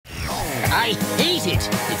I hate it.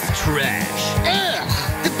 It's trash.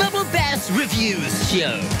 Ugh, the Bubble Bass Reviews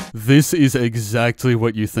Show. This is exactly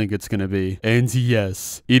what you think it's gonna be. And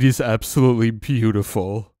yes, it is absolutely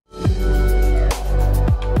beautiful.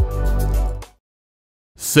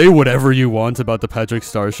 Say whatever you want about the Patrick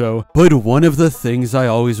Star Show, but one of the things I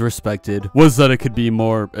always respected was that it could be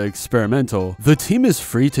more experimental. The team is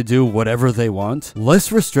free to do whatever they want,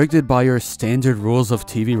 less restricted by your standard rules of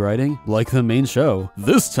TV writing, like the main show.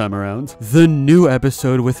 This time around, the new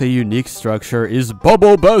episode with a unique structure is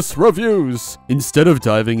Bubble Bass Reviews. Instead of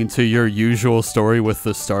diving into your usual story with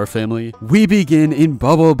the Star family, we begin in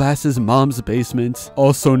Bubble Bass's mom's basement,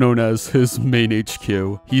 also known as his main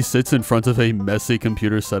HQ. He sits in front of a messy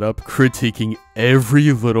computer setup, critiquing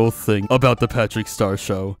every little thing about the Patrick Star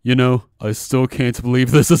Show. You know, I still can't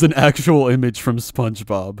believe this is an actual image from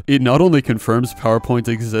SpongeBob. It not only confirms PowerPoint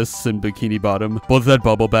exists in Bikini Bottom, but that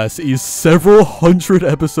Bubble Bass is several hundred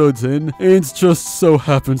episodes in, and just so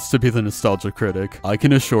happens to be the Nostalgia Critic. I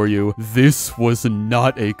can assure you, this was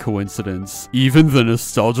not a coincidence. Even the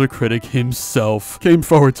Nostalgia Critic himself came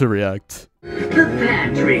forward to react. The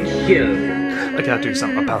Patrick Show. I gotta do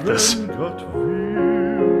something about this.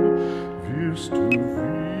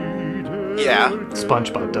 Yeah,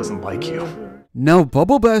 SpongeBob doesn't like you. Now,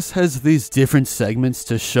 Bubble Bass has these different segments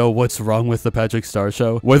to show what's wrong with the Patrick Star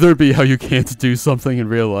Show, whether it be how you can't do something in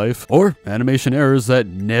real life, or animation errors that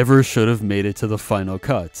never should have made it to the final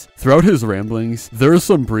cut. Throughout his ramblings, there are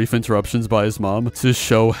some brief interruptions by his mom to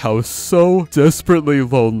show how so desperately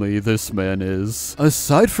lonely this man is.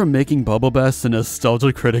 Aside from making Bubble Bass the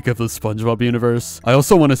Nostalgia Critic of the SpongeBob universe, I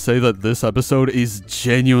also want to say that this episode is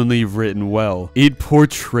genuinely written well. It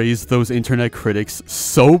portrays those internet critics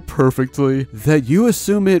so perfectly that you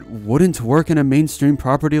assume it wouldn't work in a mainstream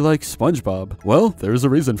property like SpongeBob. Well, there's a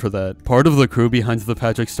reason for that. Part of the crew behind the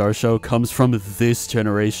Patrick Star Show comes from this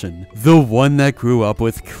generation, the one that grew up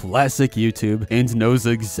with classic YouTube and knows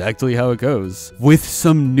exactly how it goes. With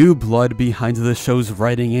some new blood behind the show's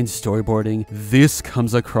writing and storyboarding, this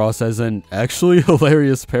comes across as an actually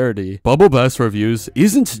hilarious parody. Bubble Bass Reviews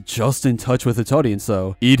isn't just in touch with its audience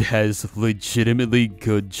though, it has legitimately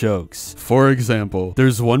good jokes. For example,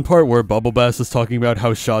 there's one part where Bubble Bass is talking about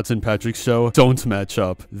how shots in Patrick's show don't match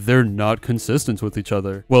up. They're not consistent with each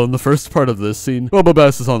other. Well, in the first part of this scene, Bubble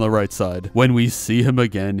Bass is on the right side. When we see him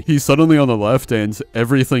again, he's suddenly on the left and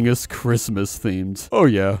everything is Christmas themed. Oh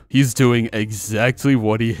yeah, he's doing exactly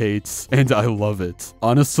what he hates, and I love it.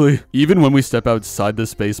 Honestly, even when we step outside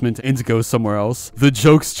this basement and go somewhere else, the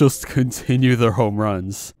jokes just continue their home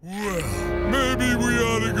runs. Well, maybe we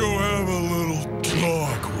ought to go have a little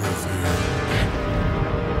talk with him.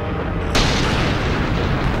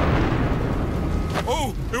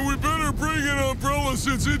 Oh, and we better bring an umbrella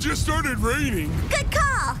since it just started raining. Good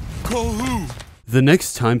call. Call who? The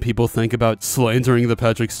next time people think about slandering the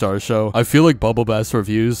Patrick Star Show, I feel like Bubble Bass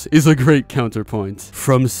Reviews is a great counterpoint.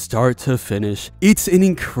 From start to finish, it's an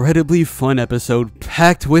incredibly fun episode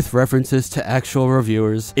packed with references to actual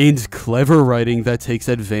reviewers and clever writing that takes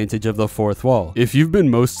advantage of the fourth wall. If you've been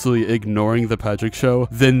mostly ignoring the Patrick Show,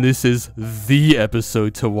 then this is the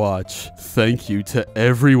episode to watch. Thank you to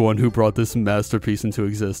everyone who brought this masterpiece into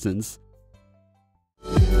existence.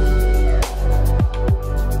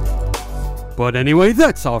 But anyway,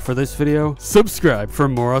 that's all for this video. Subscribe for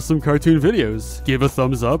more awesome cartoon videos. Give a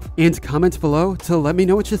thumbs up and comment below to let me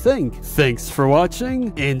know what you think. Thanks for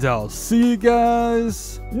watching, and I'll see you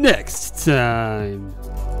guys next time.